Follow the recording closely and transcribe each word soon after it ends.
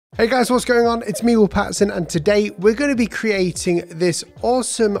Hey guys, what's going on? It's me, Paterson, and today we're going to be creating this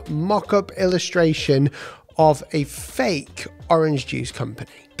awesome mock-up illustration of a fake orange juice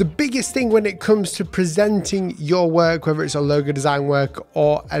company. The biggest thing when it comes to presenting your work, whether it's a logo design work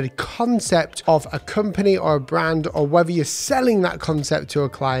or a concept of a company or a brand, or whether you're selling that concept to a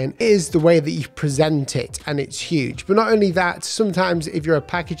client, is the way that you present it, and it's huge. But not only that, sometimes if you're a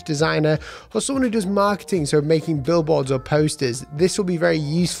package designer or someone who does marketing, so making billboards or posters, this will be very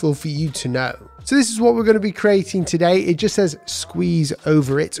useful for you to know. So this is what we're going to be creating today. It just says squeeze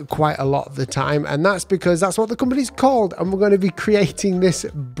over it quite a lot of the time, and that's because that's what the company's called, and we're going to be creating this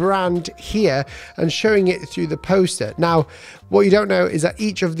brand here and showing it through the poster. Now, what you don't know is that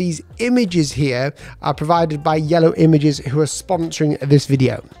each of these images here are provided by Yellow Images, who are sponsoring this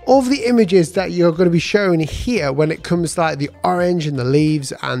video. All of the images that you're going to be showing here when it comes to like the orange and the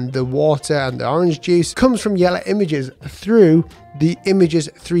leaves and the water and the orange juice comes from Yellow Images through the Images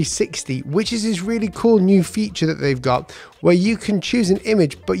 360, which is this really cool new feature that they've got where you can choose an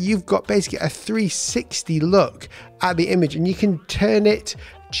image, but you've got basically a 360 look at the image, and you can turn it,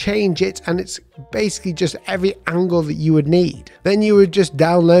 change it, and it's basically just every angle that you would need. Then you would just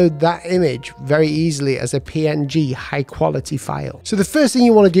download that image very easily as a PNG high quality file. So the first thing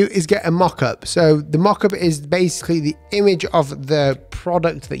you want to do is get a mock-up. So the mock-up is basically the image of the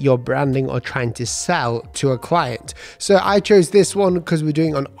product that you're branding or trying to sell to a client. So I chose this one because we're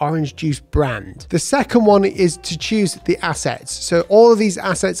doing an orange juice brand. The second one is to choose the assets. So all of these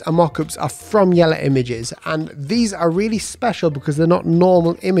assets and mock-ups are from Yellow Images, and these are really special because they're not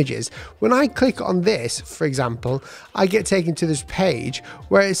normal images. When I click on this, for example, I get taken to this page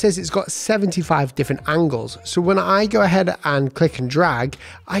where it says it's got 75 different angles. So when I go ahead and click and drag,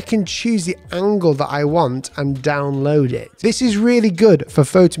 I can choose the angle that I want and download it. This is really good for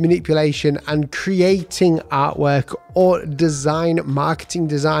photo manipulation and creating artwork or design, marketing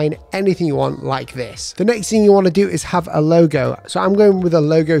design, anything you want like this. The next thing you want to do is have a logo. So I'm going with a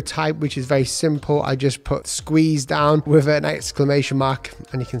logo type, which is very simple. I just put squeeze down with an exclamation mark,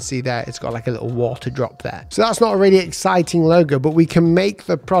 and you can see there it's got like a little water drop there. So that's not a really exciting logo, but we can make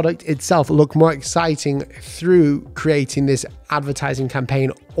the product itself look more exciting through creating this advertising campaign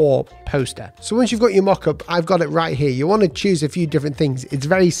or poster. So once you've got your mock-up, I've got it right here. You want to choose a few different things. It's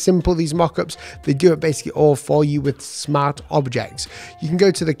very simple, these mock-ups. They do it basically all for you with smart objects. You can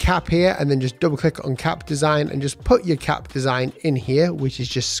go to the cap here and then just double click on cap design and just put your cap design in here, which is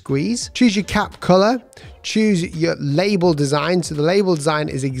just squeeze. Choose your cap color, choose your label design. So the label design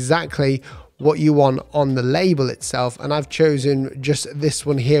is exactly what you want on the label itself, and I've chosen just this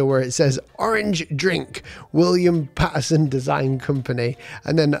one here where it says orange drink, William Paterson Design Company,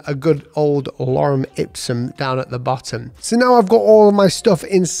 and then a good old lorem ipsum down at the bottom. So now I've got all of my stuff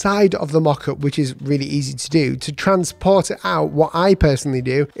inside of the mockup, which is really easy to do. To transport it out, what I personally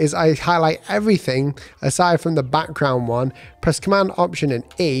do is I highlight everything aside from the background one, press Command Option and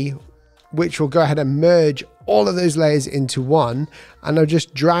E, which will go ahead and merge all of those layers into one, and I'll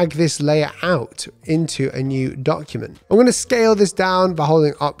just drag this layer out into a new document. I'm going to scale this down by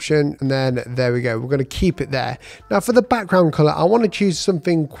holding Option, and then there we go. We're going to keep it there. Now for the background color, I want to choose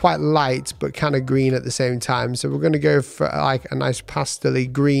something quite light but kind of green at the same time. So we're going to go for like a nice pastel-y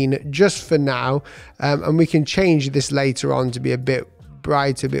green just for now, and we can change this later on to be a bit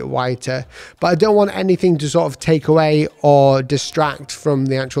bright, a bit whiter, but I don't want anything to sort of take away or distract from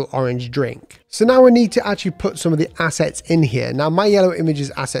the actual orange drink. So now we need to actually put some of the assets in here. Now my Yellow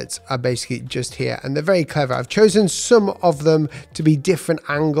Images assets are basically just here, and they're very clever. I've chosen some of them to be different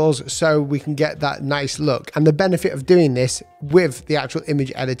angles so we can get that nice look. And the benefit of doing this with the actual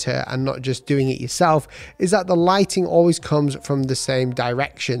image editor and not just doing it yourself is that the lighting always comes from the same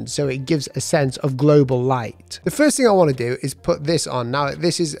direction, so it gives a sense of global light. The first thing I want to do is put this on. Now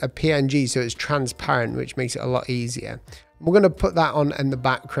this is a PNG, so it's transparent, which makes it a lot easier. We're going to put that on in the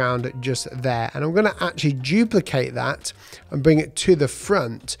background just there, and I'm going to actually duplicate that and bring it to the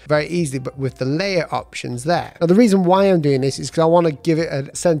front very easily, but with the layer options there. Now the reason why I'm doing this is because I want to give it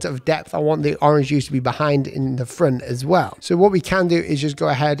a sense of depth. I want the orange juice to be behind in the front as well. So what we can do is just go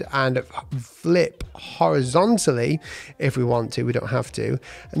ahead and flip horizontally if we want to. We don't have to.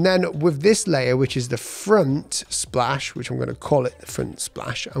 And then with this layer, which is the front splash, which I'm going to call it the front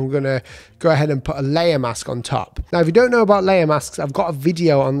splash, I'm going to go ahead and put a layer mask on top. Now if you don't know about layer masks, I've got a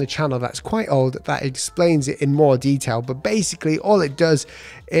video on the channel that's quite old that explains it in more detail, but basically all it does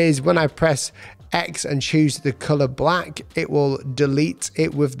is when I press X and choose the color black, it will delete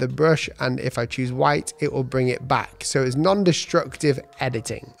it with the brush, and if I choose white, it will bring it back. So it's non-destructive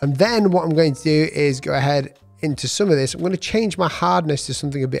editing. And then what I'm going to do is go ahead into some of this. I'm going to change my hardness to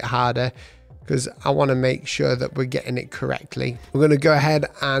something a bit harder, because I want to make sure that we're getting it correctly. We're going to go ahead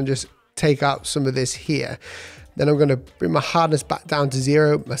and just take out some of this here. Then I'm going to bring my hardness back down to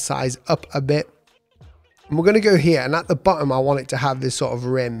 0, my size up a bit. And we're going to go here, and at the bottom I want it to have this sort of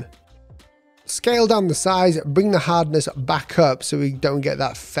rim. Scale down the size, bring the hardness back up so we don't get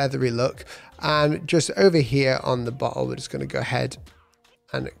that feathery look. And just over here on the bottle, we're just going to go ahead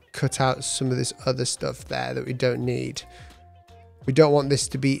and cut out some of this other stuff there that we don't need. We don't want this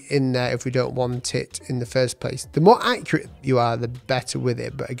to be in there if we don't want it in the first place. The more accurate you are, the better with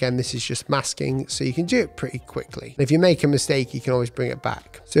it. But again, this is just masking, so you can do it pretty quickly. And if you make a mistake, you can always bring it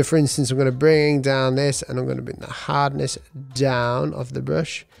back. So for instance, I'm going to bring down this, and I'm going to bring the hardness down off the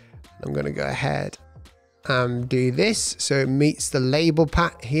brush. I'm going to go ahead and do this so it meets the label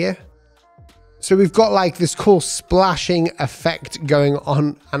pat here. So we've got like this cool splashing effect going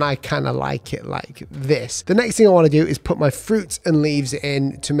on, and I kind of like it like this. The next thing I want to do is put my fruits and leaves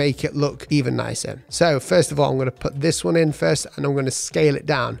in to make it look even nicer. So first of all, I'm going to put this one in first, and I'm going to scale it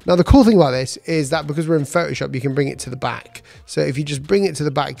down. Now the cool thing about this is that because we're in Photoshop, you can bring it to the back. So if you just bring it to the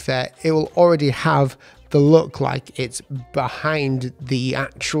back there, it will already have the look like it's behind the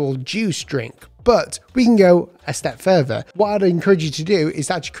actual juice drink. But we can go a step further. What I'd encourage you to do is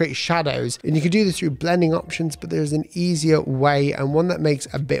to actually create shadows, and you can do this through blending options, but there's an easier way and one that makes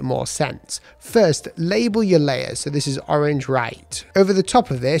a bit more sense. First, label your layer. So this is orange right. Over the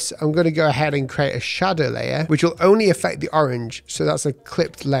top of this, I'm going to go ahead and create a shadow layer, which will only affect the orange. So that's a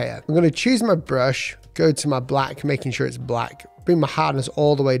clipped layer. I'm going to choose my brush, go to my black, making sure it's black. Bring my hardness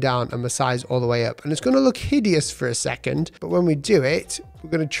all the way down and my size all the way up. And it's going to look hideous for a second, but when we do it,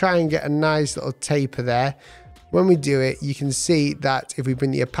 we're going to try and get a nice little taper there. When we do it, you can see that if we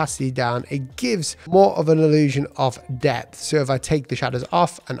bring the opacity down, it gives more of an illusion of depth. So if I take the shadows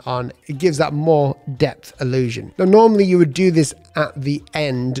off and on, it gives that more depth illusion. Now, normally you would do this at the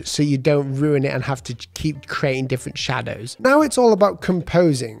end so you don't ruin it and have to keep creating different shadows. Now it's all about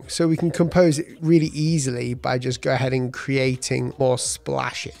composing. So we can compose it really easily by just go ahead and creating more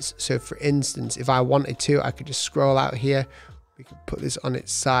splashes. So for instance, if I wanted to, I could just scroll out here. We can put this on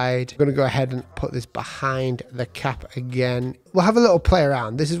its side. I'm going to go ahead and put this behind the cap again. We'll have a little play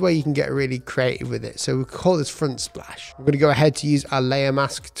around. This is where you can get really creative with it. So we call this front splash. We're going to go ahead to use our layer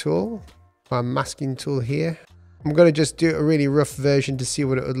mask tool, our masking tool here. I'm going to just do a really rough version to see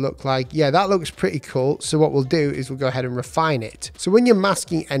what it would look like. Yeah, that looks pretty cool. So what we'll do is we'll go ahead and refine it. So when you're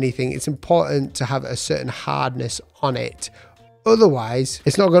masking anything, it's important to have a certain hardness on it. Otherwise,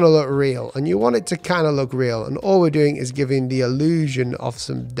 it's not going to look real, and you want it to kind of look real. And all we're doing is giving the illusion of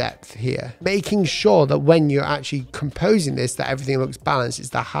some depth here, making sure that when you're actually composing this, that everything looks balanced. It's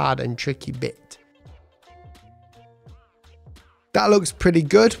the hard and tricky bit. That looks pretty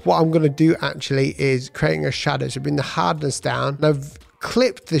good. What I'm going to do actually is creating a shadow. So bring the hardness down. And I've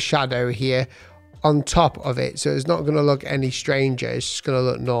clipped the shadow here on top of it, so it's not going to look any stranger. It's just going to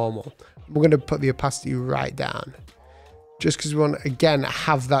look normal. We're going to put the opacity right down, just because we want to, again,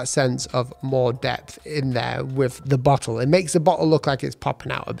 have that sense of more depth in there with the bottle. It makes the bottle look like it's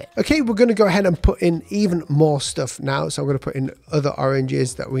popping out a bit. Okay, we're going to go ahead and put in even more stuff now. So I'm going to put in other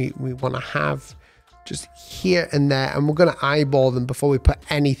oranges that we want to have just here and there, and we're going to eyeball them before we put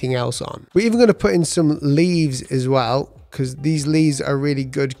anything else on. We're even going to put in some leaves as well, because these leaves are really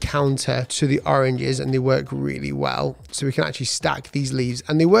good counter to the oranges and they work really well. So we can actually stack these leaves,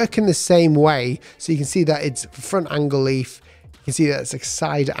 and they work in the same way. So you can see that it's front angle leaf. You can see that it's a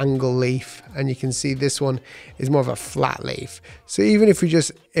side angle leaf, and you can see this one is more of a flat leaf. So even if we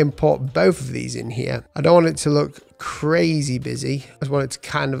just import both of these in here, I don't want it to look crazy busy. I just want it to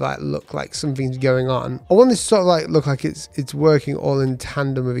kind of like look like something's going on. I want this to sort of like look like it's working all in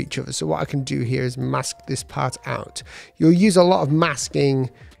tandem with each other. So what I can do here is mask this part out. You'll use a lot of masking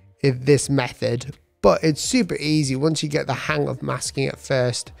in this method, but it's super easy. Once you get the hang of masking at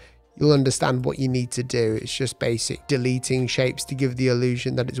first, you'll understand what you need to do. It's just basic deleting shapes to give the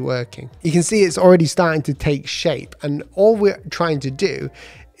illusion that it's working. You can see it's already starting to take shape, and all we're trying to do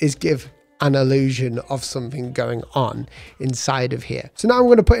is give an illusion of something going on inside of here. So now I'm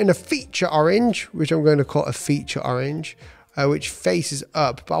going to put in a feature orange, which I'm going to call a feature orange, which faces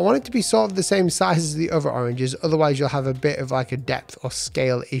up, but I want it to be sort of the same size as the other oranges. Otherwise you'll have a bit of like a depth or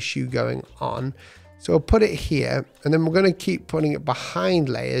scale issue going on. So I'll put it here, and then we're going to keep putting it behind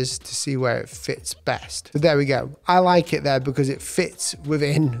layers to see where it fits best. So there we go. I like it there because it fits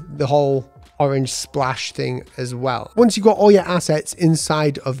within the whole orange splash thing as well. Once you've got all your assets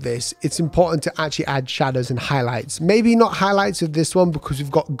inside of this, it's important to actually add shadows and highlights. Maybe not highlights of this one because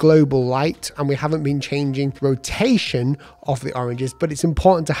we've got global light and we haven't been changing rotation of the oranges, but it's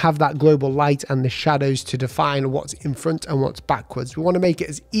important to have that global light and the shadows to define what's in front and what's backwards. We want to make it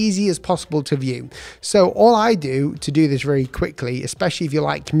as easy as possible to view. So all I do to do this very quickly, especially if you're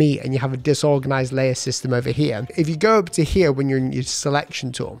like me and you have a disorganized layer system over here, if you go up to here when you're in your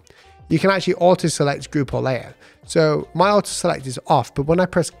selection tool, you can actually auto select group or layer. So my auto select is off, but when I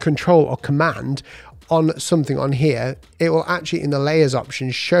press Control or Command on something on here, it will actually in the layers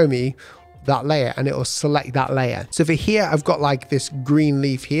option show me that layer and it will select that layer. So for here, I've got like this green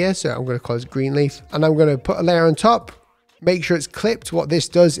leaf here. So I'm going to call it green leaf and I'm going to put a layer on top, make sure it's clipped. What this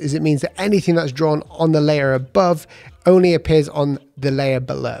does is it means that anything that's drawn on the layer above only appears on the layer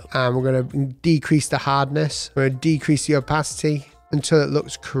below. And we're going to decrease the hardness. We're going to decrease the opacity until it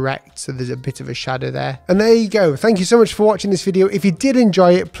looks correct, so there's a bit of a shadow there. And there you go. Thank you so much for watching this video. If you did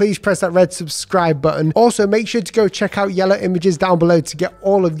enjoy it, please press that red subscribe button. Also, make sure to go check out Yellow Images down below to get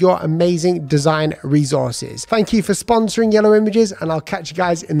all of your amazing design resources. Thank you for sponsoring Yellow Images, and I'll catch you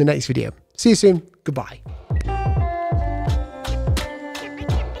guys in the next video. See you soon. Goodbye.